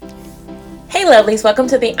lovelies. Welcome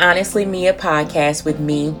to the Honestly Mia podcast with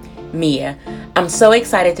me, Mia. I'm so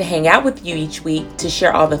excited to hang out with you each week to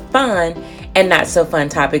share all the fun and not so fun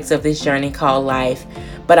topics of this journey called life.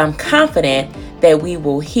 But I'm confident that we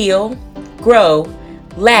will heal, grow,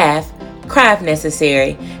 laugh, cry if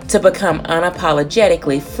necessary to become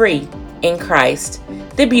unapologetically free in Christ.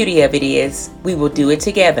 The beauty of it is we will do it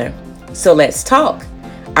together. So let's talk.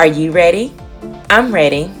 Are you ready? I'm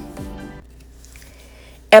ready.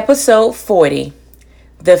 Episode 40,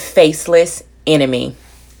 The Faceless Enemy.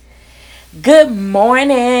 Good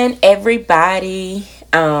morning, everybody.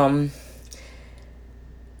 It's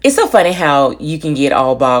so funny how you can get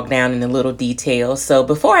all bogged down in the little details. So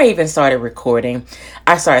before I even started recording,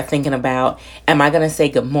 I started thinking about, am I going to say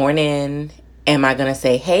good morning? Am I going to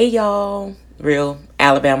say, hey, y'all? Real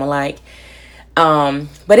Alabama-like.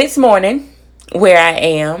 But it's morning where I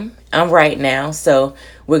am. I'm right now. So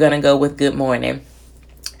we're going to go with good morning.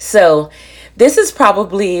 So this is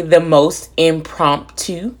probably the most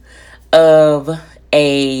impromptu of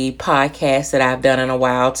a podcast that I've done in a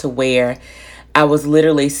while, to where I was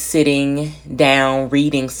literally sitting down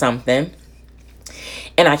reading something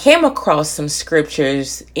and I came across some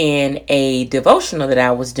scriptures in a devotional that I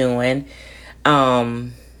was doing.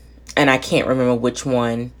 And I can't remember which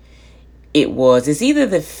one it was. It's either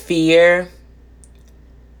the fear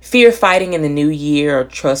fighting in the new year, or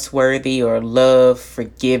trustworthy, or love,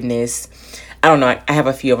 forgiveness. I don't know. I have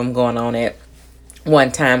a few of them going on at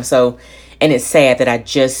one time. So, and it's sad that I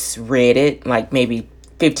just read it like maybe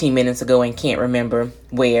 15 minutes ago and can't remember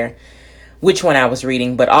which one I was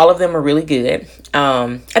reading, but all of them are really good.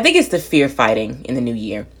 I think it's the fear fighting in the new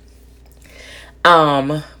year.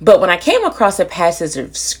 But when I came across a passage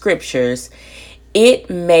of scriptures, it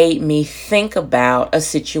made me think about a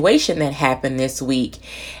situation that happened this week.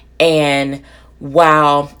 And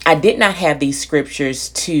while I did not have these scriptures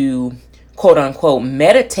to quote unquote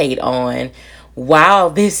meditate on while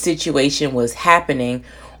this situation was happening,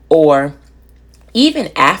 or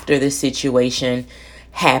even after the situation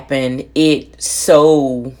happened, it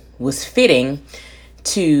so was fitting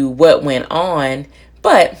to what went on.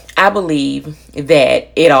 But I believe that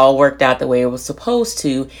it all worked out the way it was supposed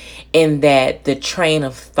to, in that the train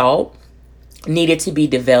of thought needed to be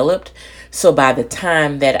developed. So by the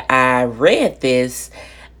time that I read this,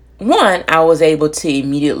 one, I was able to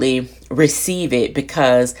immediately receive it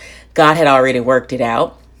because God had already worked it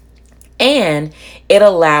out. And it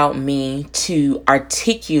allowed me to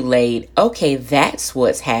articulate, okay, that's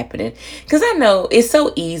what's happening. Because I know it's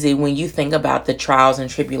so easy when you think about the trials and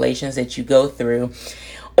tribulations that you go through,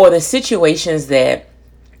 or the situations that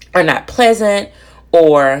are not pleasant,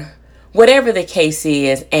 or whatever the case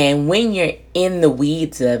is. And when you're in the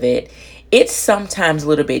weeds of it, it's sometimes a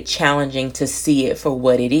little bit challenging to see it for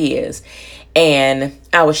what it is. And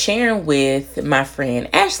I was sharing with my friend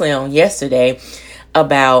Ashley on yesterday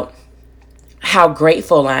about how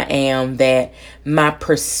grateful I am that my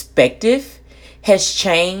perspective has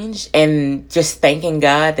changed, and just thanking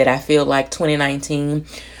God that I feel like 2019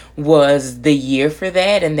 was the year for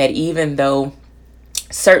that. And that even though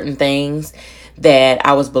certain things that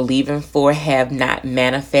I was believing for have not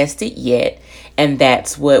manifested yet, and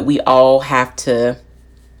that's what we all have to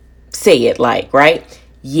say it like, right?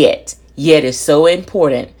 Yet is so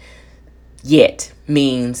important. Yet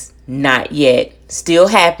means not yet, still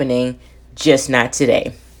happening, just not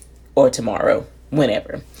today or tomorrow,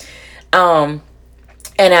 whenever. And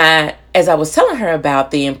as I was telling her about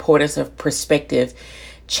the importance of perspective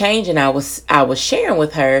change, and I was sharing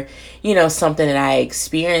with her, something that I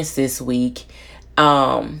experienced this week.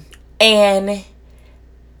 And man,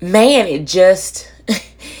 it just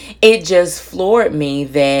floored me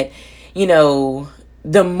that,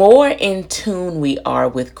 the more in tune we are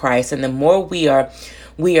with Christ, and the more we are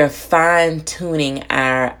fine tuning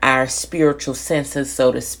our spiritual senses,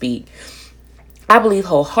 so to speak, I believe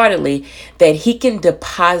wholeheartedly that He can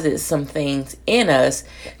deposit some things in us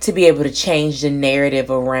to be able to change the narrative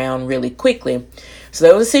around really quickly. So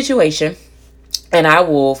there was a situation, and I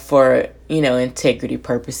will, for integrity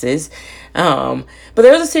purposes, but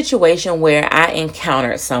there was a situation where I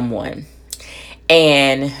encountered someone,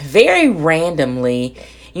 and very randomly,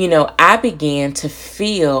 I began to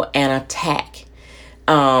feel an attack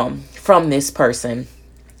from this person.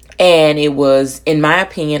 And it was, in my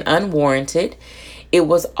opinion, unwarranted. It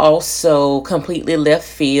was also completely left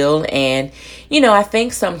field. And, I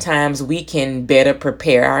think sometimes we can better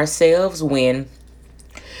prepare ourselves when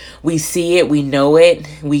we see it, we know it,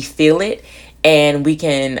 we feel it, and we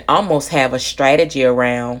can almost have a strategy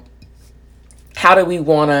around how do we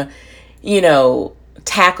want to,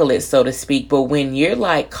 tackle it, so to speak. But when you're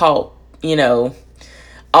like caught,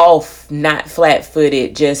 off, not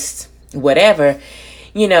flat-footed, just whatever,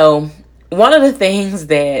 you know, one of the things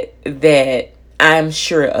that I'm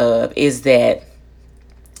sure of is that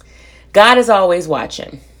God is always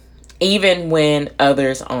watching, even when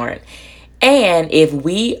others aren't. And if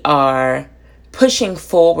we are pushing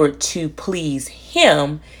forward to please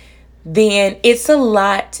Him, then it's a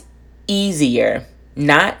lot easier.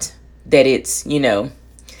 Not that it's, you're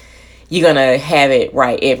going to have it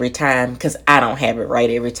right every time, because I don't have it right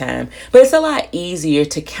every time. But it's a lot easier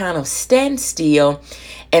to kind of stand still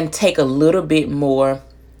and take a little bit more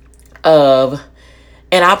of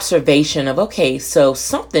an observation of, okay, so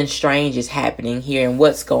something strange is happening here and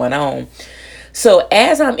what's going on. So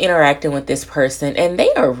as I'm interacting with this person, and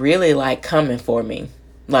they are really like coming for me.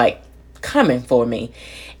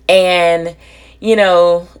 And,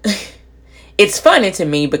 it's funny to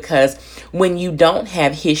me because when you don't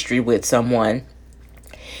have history with someone,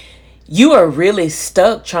 you are really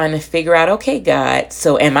stuck trying to figure out, okay, God,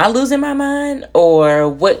 so am I losing my mind or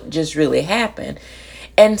what just really happened?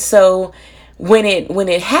 And so when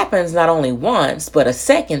it happens not only once but a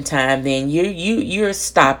second time, then you're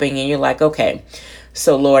stopping and you're like, okay,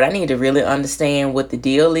 so Lord, I need to really understand what the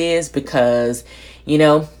deal is, because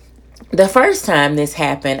the first time this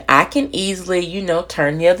happened, I can easily,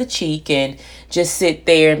 turn the other cheek and just sit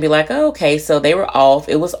there and be like, oh, okay, so they were off.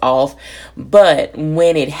 It was off. But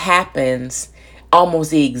when it happens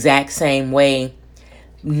almost the exact same way,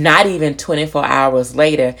 not even 24 hours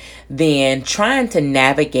later, then trying to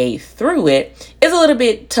navigate through it is a little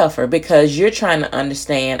bit tougher, because you're trying to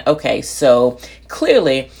understand, okay, so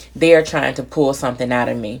clearly they're trying to pull something out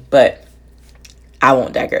of me, but I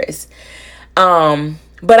won't digress.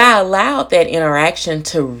 But I allowed that interaction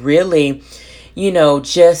to really,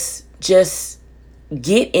 just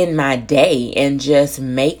get in my day and just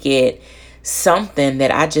make it something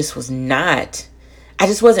that I just wasn't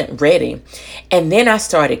ready. And then I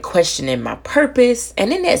started questioning my purpose.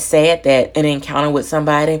 And isn't that sad that an encounter with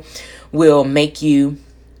somebody will make you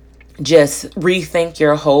just rethink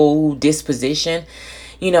your whole disposition?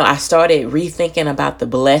 I started rethinking about the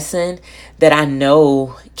blessing that I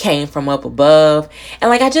know came from up above.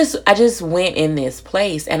 And I just went in this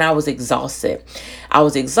place and I was exhausted. I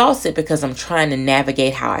was exhausted because I'm trying to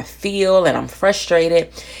navigate how I feel and I'm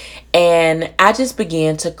frustrated. And I just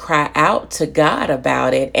began to cry out to God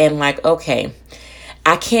about it. And okay,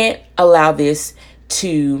 I can't allow this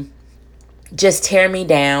to just tear me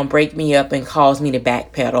down, break me up, and cause me to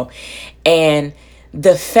backpedal. And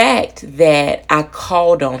the fact that I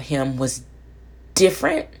called on Him was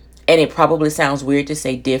different. And it probably sounds weird to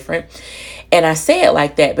say different. And I say it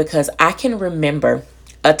like that because I can remember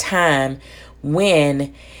a time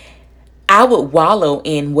when I would wallow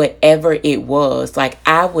in whatever it was.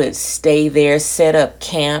 I would stay there, set up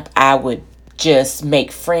camp. I would just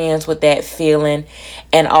make friends with that feeling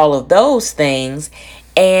and all of those things.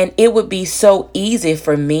 And it would be so easy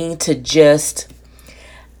for me to just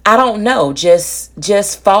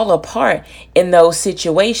fall apart in those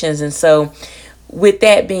situations. And so with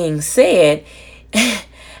that being said,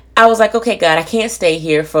 I was like, okay, God, I can't stay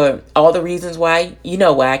here for all the reasons why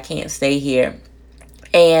I can't stay here.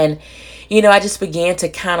 And, I just began to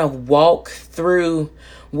kind of walk through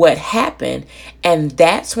what happened. And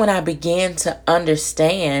that's when I began to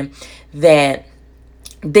understand that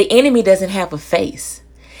the enemy doesn't have a face.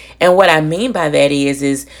 And what I mean by that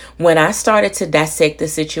is when I started to dissect the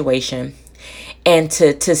situation and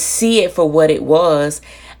to see it for what it was,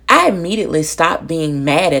 I immediately stopped being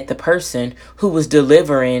mad at the person who was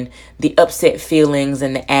delivering the upset feelings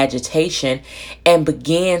and the agitation, and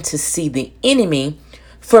began to see the enemy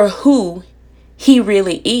for who he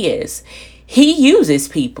really is. He uses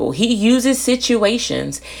people, he uses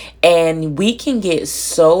situations, and we can get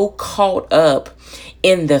so caught up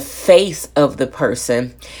in the face of the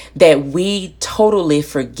person that we totally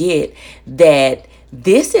forget that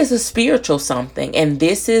this is a spiritual something, and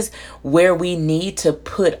this is where we need to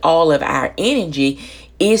put all of our energy,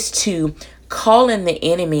 is to calling the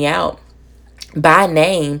enemy out by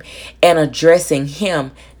name and addressing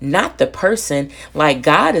him, not the person.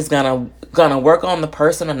 God is gonna work on the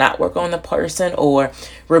person or not work on the person, or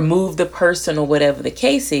remove the person, or whatever the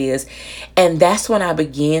case is. And that's when I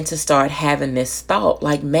began to start having this thought,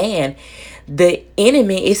 man, the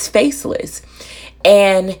enemy is faceless.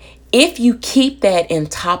 And if you keep that in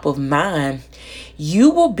top of mind, you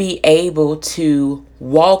will be able to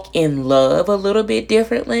walk in love a little bit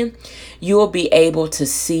differently. You will be able to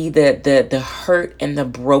see the hurt and the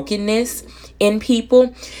brokenness in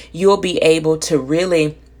people. You'll be able to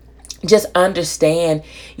really just understand,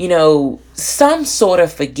 some sort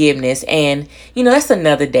of forgiveness. And, that's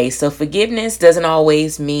another day. So forgiveness doesn't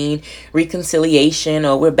always mean reconciliation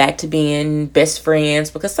or we're back to being best friends,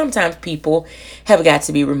 because sometimes people have got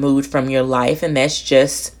to be removed from your life, and that's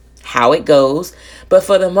just how it goes. But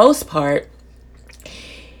for the most part,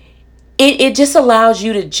 it just allows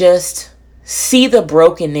you to just see the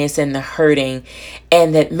brokenness and the hurting,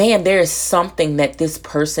 and that, man, there is something that this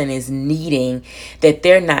person is needing that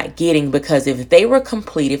they're not getting. Because if they were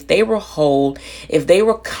complete, if they were whole, if they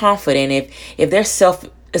were confident, if their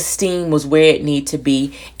self-esteem was where it need to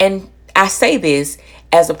be. And I say this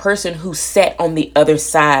as a person who sat on the other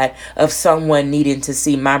side of someone needing to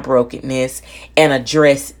see my brokenness and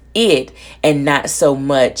address it, and not so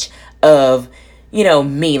much of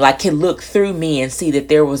me, like can look through me and see that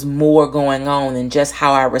there was more going on than just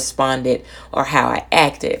how I responded or how I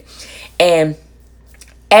acted. And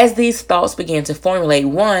as these thoughts began to formulate,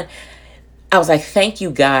 one, I was like, thank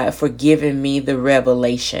you, God, for giving me the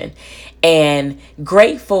revelation, and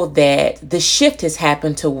grateful that the shift has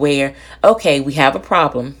happened to where, okay, we have a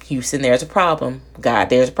problem. Houston, there's a problem. God,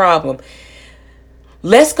 there's a problem.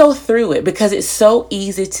 Let's go through it, because it's so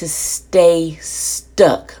easy to stay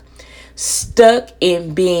stuck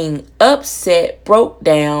in being upset, broke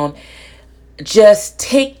down, just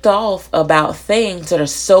ticked off about things that are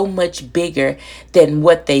so much bigger than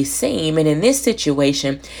what they seem. And in this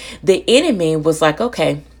situation, the enemy was like,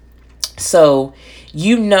 okay, so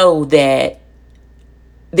that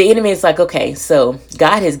the enemy is like, okay, so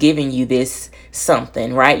God has given you this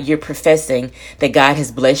something, right? You're professing that God has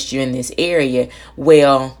blessed you in this area.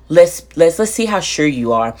 Well, let's see how sure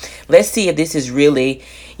you are. Let's see if this is really,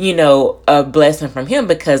 a blessing from him.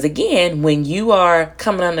 Because again, when you are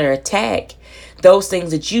coming under attack, those things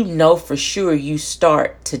that you know for sure, you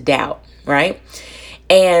start to doubt, right?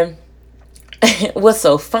 And what's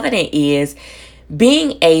so funny is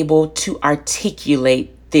being able to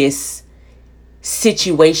articulate this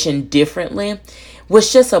situation differently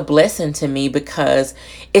was just a blessing to me. Because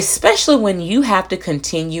especially when you have to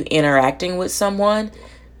continue interacting with someone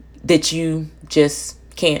that you just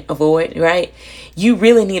can't avoid, right? You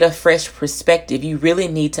really need a fresh perspective. You really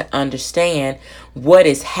need to understand what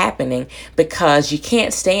is happening, because you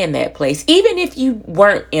can't stay in that place. Even if you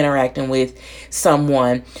weren't interacting with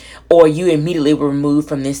someone, or you immediately were removed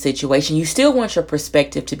from this situation, you still want your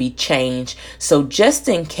perspective to be changed. So just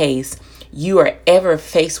in case you are ever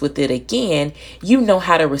faced with it again, you know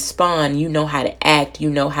how to respond, you know how to act, you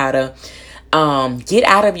know how to get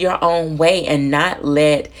out of your own way, and not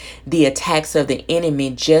let the attacks of the enemy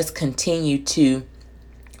just continue to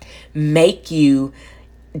make you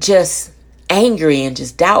just angry and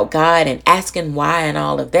just doubt God and asking why and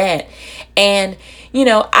all of that. And,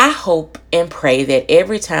 I hope and pray that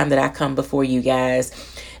every time that I come before you guys,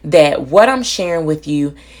 that what I'm sharing with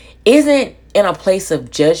you isn't in a place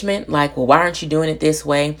of judgment, like, well, why aren't you doing it this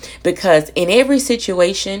way? Because in every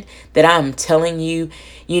situation that I'm telling you,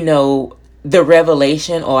 the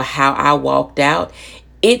revelation or how I walked out,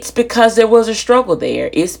 it's because there was a struggle there.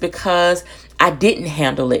 It's because I didn't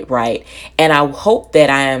handle it right. And I hope that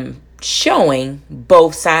I am showing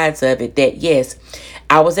both sides of it, that yes,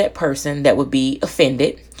 I was that person that would be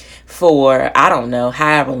offended for, I don't know,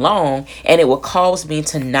 however long, and it would cause me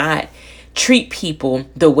to not treat people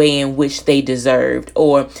the way in which they deserved,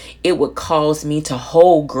 or it would cause me to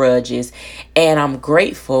hold grudges. And I'm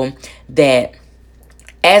grateful that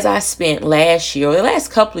as I spent last year, or the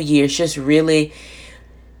last couple of years, just really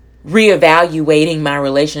reevaluating my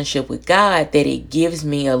relationship with God, that it gives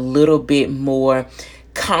me a little bit more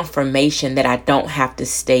confirmation that I don't have to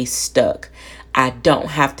stay stuck. I don't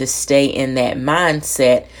have to stay in that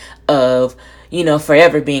mindset of,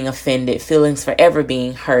 forever being offended, feelings forever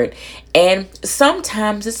being hurt. And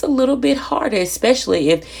sometimes it's a little bit harder, especially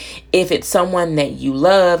if it's someone that you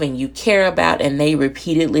love and you care about, and they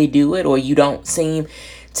repeatedly do it, or you don't seem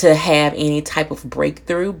to have any type of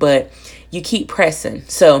breakthrough, but you keep pressing.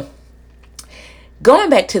 So going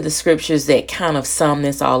back to the scriptures that kind of sum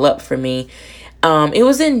this all up for me, it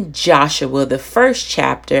was in Joshua, the first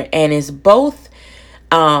chapter, and it's both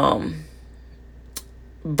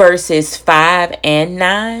verses 5 and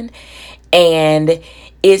 9. And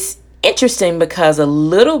it's interesting because a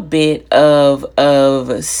little bit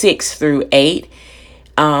of 6 through 8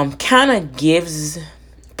 kind of gives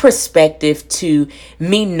perspective to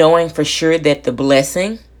me knowing for sure that the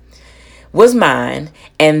blessing was mine,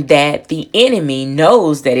 and that the enemy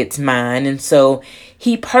knows that it's mine. And so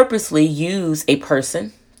he purposely used a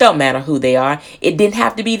person, don't matter who they are. It didn't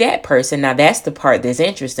have to be that person. Now that's the part that's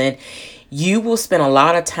interesting. you will spend a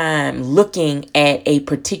lot of time looking at a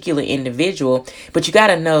particular individual, but you got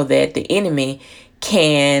to know that the enemy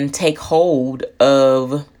can take hold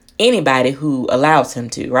of anybody who allows him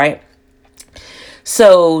to, right?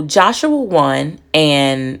 So Joshua 1,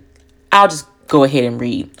 and I'll just go ahead and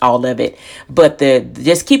read all of it. But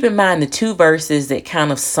just keep in mind the two verses that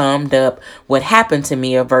kind of summed up what happened to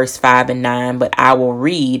me are verse 5 and 9, but I will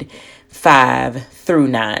read 5 through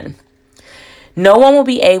 9. No one will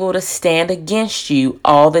be able to stand against you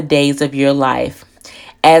all the days of your life.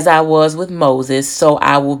 As I was with Moses, so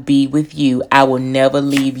I will be with you. I will never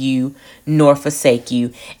leave you nor forsake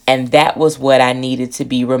you. And that was what I needed to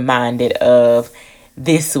be reminded of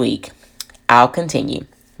this week. I'll continue.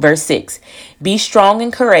 Verse 6, be strong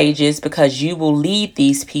and courageous because you will lead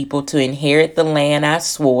these people to inherit the land I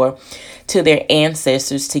swore to their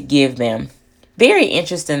ancestors to give them. Very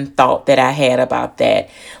interesting thought that I had about that.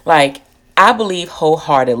 Like, I believe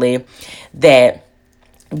wholeheartedly that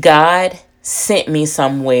God sent me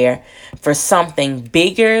somewhere for something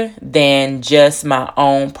bigger than just my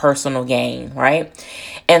own personal gain, right?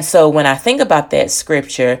 And so when I think about that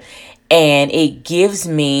scripture, and it gives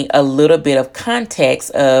me a little bit of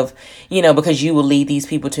context of, because you will lead these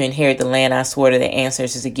people to inherit the land I swore to their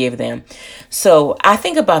ancestors to give them. So I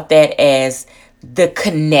think about that as the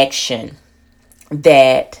connection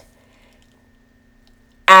that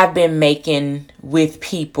I've been making with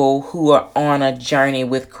people who are on a journey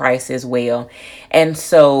with Christ as well. And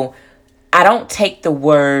so I don't take the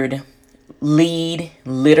word lead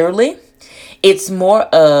literally. It's more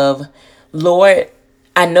of, Lord,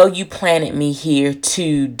 I know you planted me here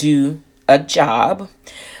to do a job,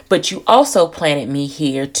 but you also planted me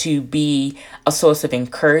here to be a source of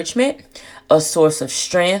encouragement, a source of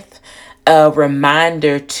strength, a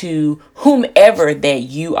reminder to whomever that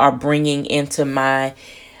you are bringing into my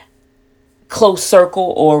close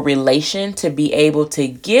circle or relation, to be able to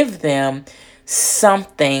give them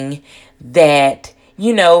something that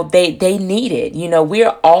they need it.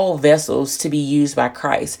 We're all vessels to be used by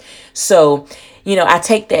Christ. So I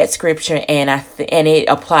take that scripture and and it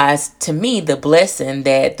applies to me, the blessing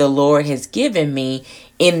that the Lord has given me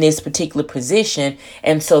in this particular position.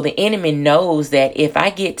 And so the enemy knows that if I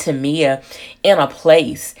get Tamia in a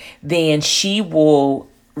place, then she will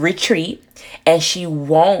retreat and she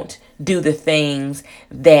won't do the things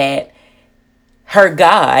that her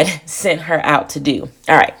God sent her out to do.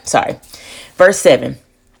 All right, sorry. Verse 7.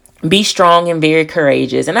 Be strong and very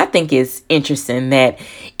courageous. And I think it's interesting that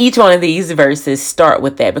each one of these verses start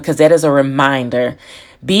with that, because that is a reminder.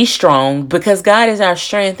 Be strong because God is our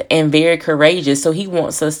strength, and very courageous. So he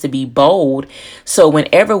wants us to be bold. So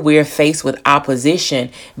whenever we're faced with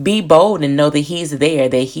opposition, be bold and know that he's there,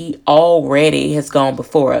 that he already has gone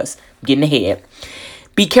before us. Getting ahead.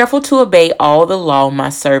 Be careful to obey all the law my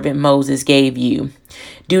servant Moses gave you.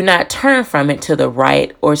 Do not turn from it to the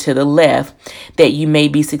right or to the left, that you may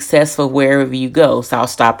be successful wherever you go. So I'll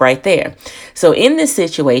stop right there. So in this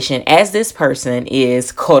situation, as this person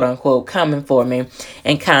is quote unquote coming for me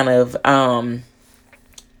and kind of, assuming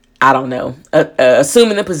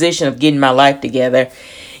the position of getting my life together,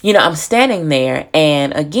 I'm standing there,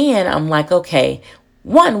 and again, I'm like, okay,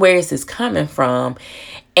 one, where is this coming from?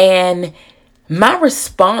 And my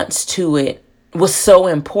response to it was so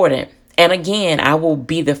important. And again, I will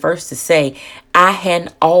be the first to say I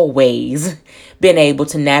hadn't always been able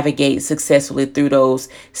to navigate successfully through those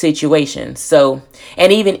situations. So,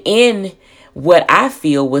 and even in what I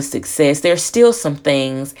feel was success, there's still some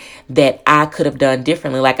things that I could have done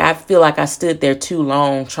differently. Like, I feel like I stood there too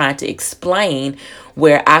long trying to explain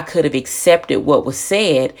where I could have accepted what was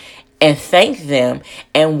said and thanked them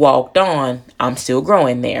and walked on. I'm still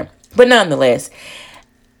growing there. But nonetheless,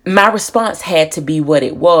 my response had to be what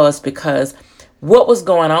it was, because what was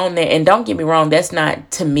going on there, and don't get me wrong, that's not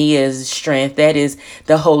Tamia's strength. That is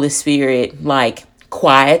the Holy Spirit, like,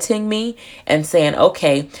 quieting me and saying,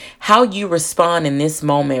 okay, how you respond in this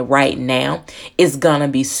moment right now is gonna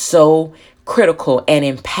be so critical and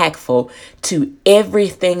impactful to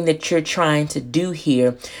everything that you're trying to do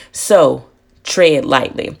here. So tread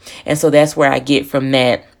lightly. And so that's where I get from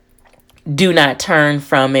that. Do not turn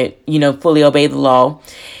from it, fully obey the law.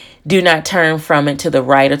 Do not turn from it to the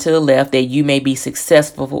right or to the left, that you may be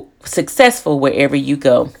successful wherever you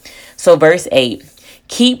go. So verse 8,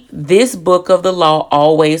 keep this book of the law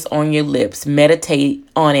always on your lips. Meditate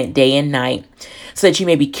on it day and night, so that you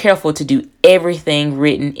may be careful to do everything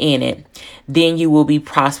written in it. Then you will be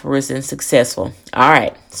prosperous and successful. All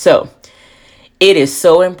right. So it is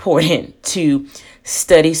so important to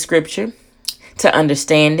study scripture, to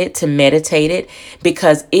understand it, to meditate it,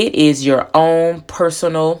 because it is your own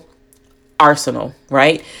personal arsenal,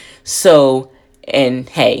 right? So, and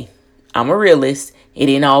hey, I'm a realist. It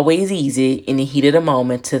ain't always easy in the heat of the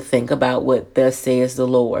moment to think about what thus says the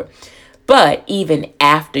Lord. But even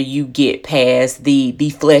after you get past the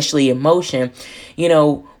fleshly emotion,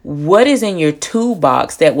 what is in your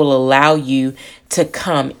toolbox that will allow you to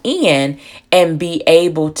come in and be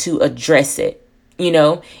able to address it?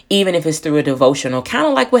 Even if it's through a devotional, kind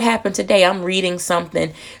of like what happened today. I'm reading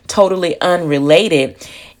something totally unrelated,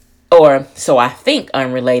 or so I think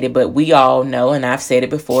unrelated, but we all know, and I've said it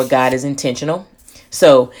before, God is intentional.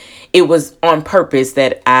 So it was on purpose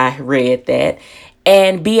that I read that,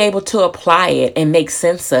 and be able to apply it and make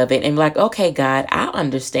sense of it and be like, okay, God, I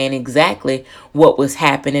understand exactly what was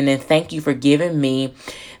happening, and thank you for giving me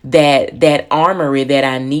that armory that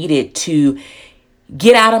I needed to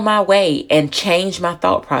get out of my way and change my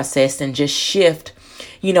thought process and just shift,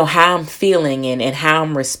 how I'm feeling and how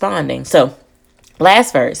I'm responding. So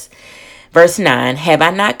last verse 9, have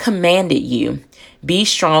I not commanded you? Be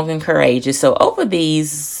strong and courageous. So over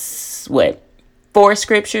these, 5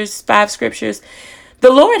 scriptures,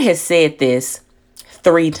 the Lord has said this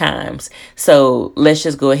 3 times. So let's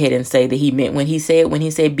just go ahead and say that he meant when he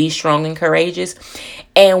said be strong and courageous.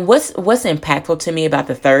 And what's impactful to me about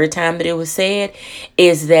the 3rd time that it was said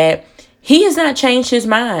is that he has not changed his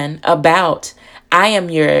mind about, I am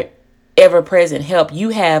your ever-present help. You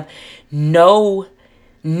have no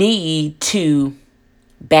need to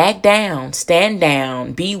back down, stand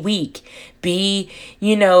down, be weak, be,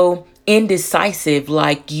 indecisive.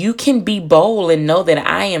 Like, you can be bold and know that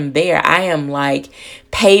I am there. I am like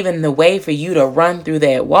paving the way for you to run through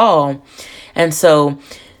that wall. And so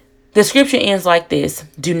the scripture ends like this: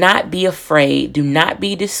 do not be afraid, do not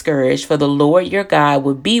be discouraged, for the Lord your God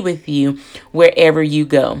will be with you wherever you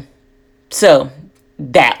go. So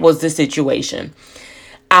that was the situation.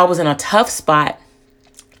 I was in a tough spot.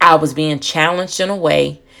 I was being challenged in a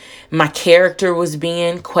way. My character was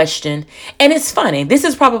being questioned. And it's funny, this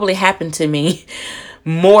has probably happened to me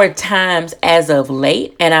more times as of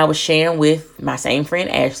late. And I was sharing with my same friend,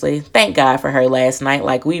 Ashley. Thank God for her last night.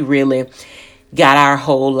 Like, we really got our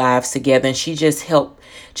whole lives together. And she just helped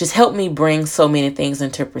me bring so many things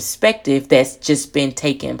into perspective that's just been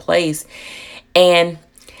taking place. And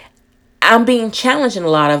I'm being challenged in a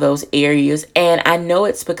lot of those areas, and I know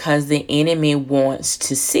it's because the enemy wants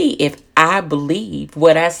to see if I believe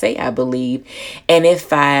what I say I believe, and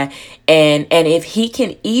if he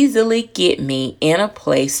can easily get me in a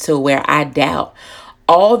place to where I doubt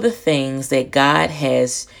all the things that God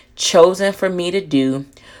has chosen for me to do,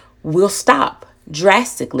 will stop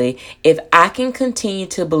drastically if I can continue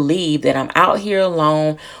to believe that I'm out here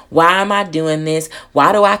alone. Why am I doing this?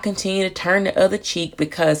 Why do I continue to turn the other cheek?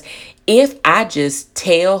 Because if I just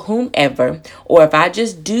tell whomever, or if I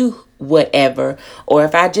just do whatever, or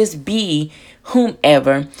if I just be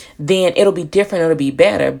whomever, then it'll be different, it'll be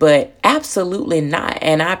better. But absolutely not.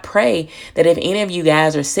 And I pray that if any of you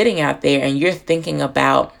guys are sitting out there and you're thinking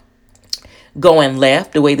about going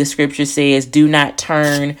left, the way the scripture says, do not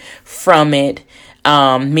turn from it,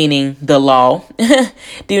 meaning the law,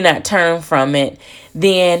 do not turn from it,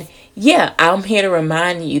 then yeah, I'm here to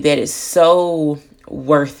remind you that it's so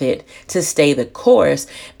worth it to stay the course.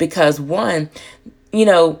 Because God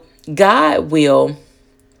will,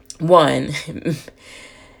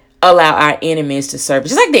 allow our enemies to serve.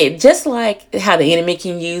 Just like that, just like how the enemy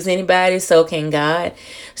can use anybody, so can God.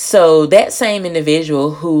 So that same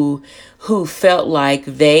individual who felt like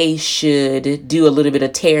they should do a little bit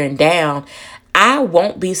of tearing down, I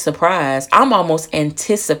won't be surprised. I'm almost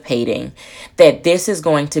anticipating that this is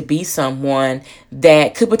going to be someone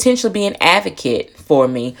that could potentially be an advocate for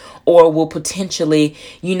me, or will potentially,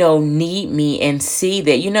 need me and see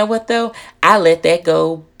that, what though, I let that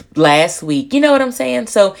go last week. You know what I'm saying?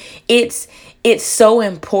 So it's so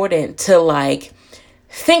important to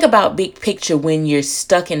think about big picture when you're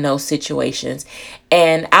stuck in those situations.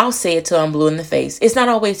 And I'll say it till I'm blue in the face. It's not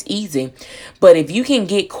always easy, but if you can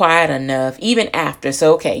get quiet enough, even after,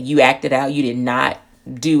 so okay, you acted out, you did not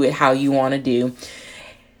do it how you want to do.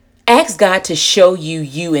 Ask God to show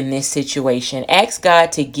you in this situation. Ask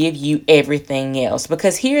God to give you everything else.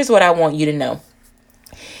 Because here's what I want you to know.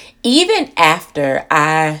 Even after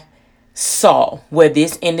I saw where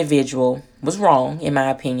this individual was wrong, in my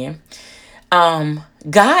opinion,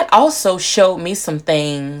 God also showed me some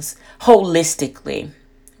things holistically,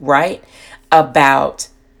 right? About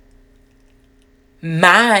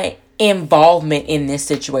my involvement in this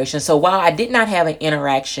situation. So while I did not have an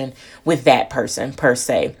interaction with that person per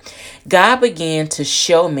se, God began to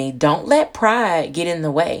show me, don't let pride get in the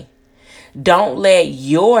way. don't let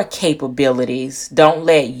your capabilities, don't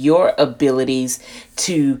let your abilities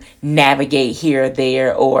to navigate here or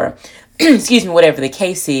there, or excuse me, whatever the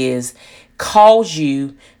case is, cause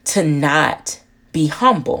you to not be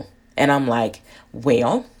humble. And I'm like,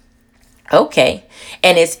 well, okay.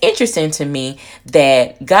 And it's interesting to me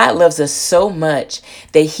that God loves us so much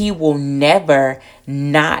that he will never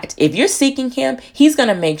not, if you're seeking him, he's going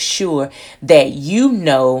to make sure that you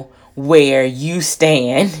know where you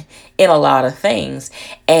stand in a lot of things,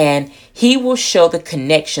 and he will show the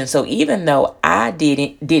connection. So even though I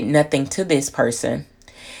did nothing to this person,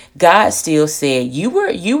 God still said you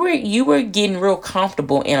were getting real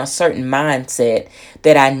comfortable in a certain mindset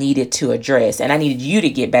that I needed to address, and I needed you to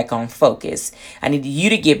get back on focus. I needed you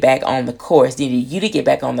to get back on the course. I needed you to get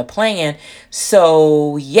back on the plan.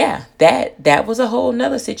 So yeah, that was a whole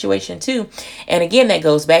nother situation too. And again, that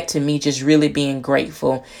goes back to me just really being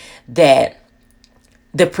grateful that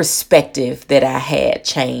the perspective that I had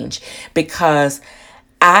changed, because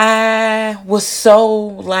I was so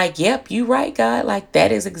like, yep, you right, God. Like,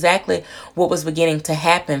 that is exactly what was beginning to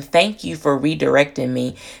happen. Thank you for redirecting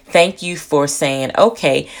me. Thank you for saying,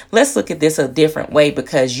 okay, let's look at this a different way,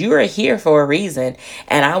 because you are here for a reason.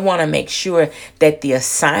 And I want to make sure that the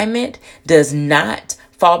assignment does not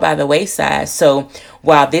fall by the wayside. So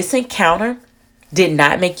while this encounter did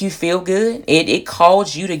not make you feel good, it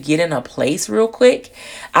caused you to get in a place real quick,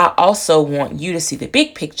 I also want you to see the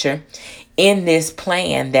big picture in this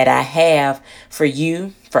plan that I have for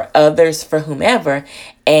you, for others, for whomever.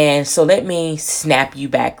 And so let me snap you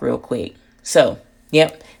back real quick. So,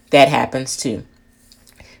 yep, that happens too.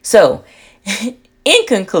 So, in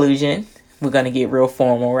conclusion, we're going to get real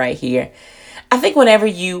formal right here. I think whenever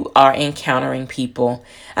you are encountering people,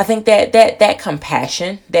 I think that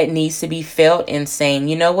compassion that needs to be felt in saying,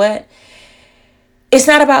 you know what? It's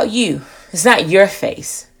not about you. It's not your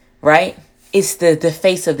face, right? It's the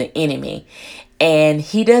face of the enemy. And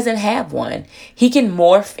he doesn't have one. He can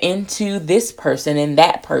morph into this person and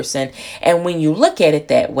that person. And when you look at it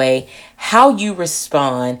that way, how you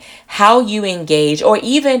respond, how you engage, or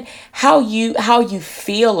even how you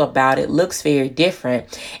feel about it looks very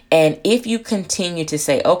different. And if you continue to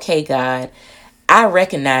say, okay, God, I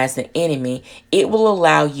recognize the enemy, it will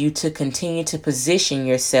allow you to continue to position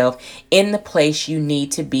yourself in the place you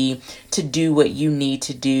need to be to do what you need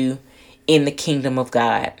to do in the kingdom of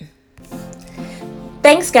God.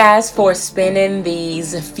 Thanks, guys, for spending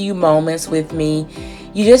these few moments with me.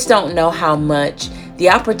 You just don't know how much the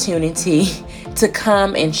opportunity to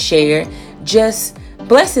come and share just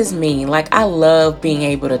blesses me. Like, I love being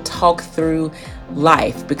able to talk through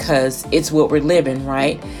life because it's what we're living,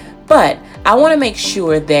 right? But I want to make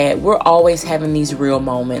sure that we're always having these real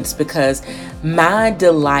moments, because my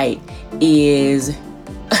delight is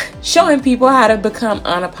showing people how to become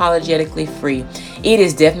unapologetically free. It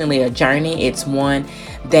is definitely a journey. It's one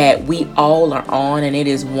that we all are on, and it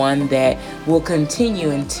is one that will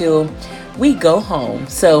continue until we go home.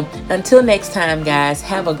 So until next time, guys,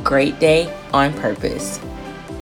 have a great day on purpose.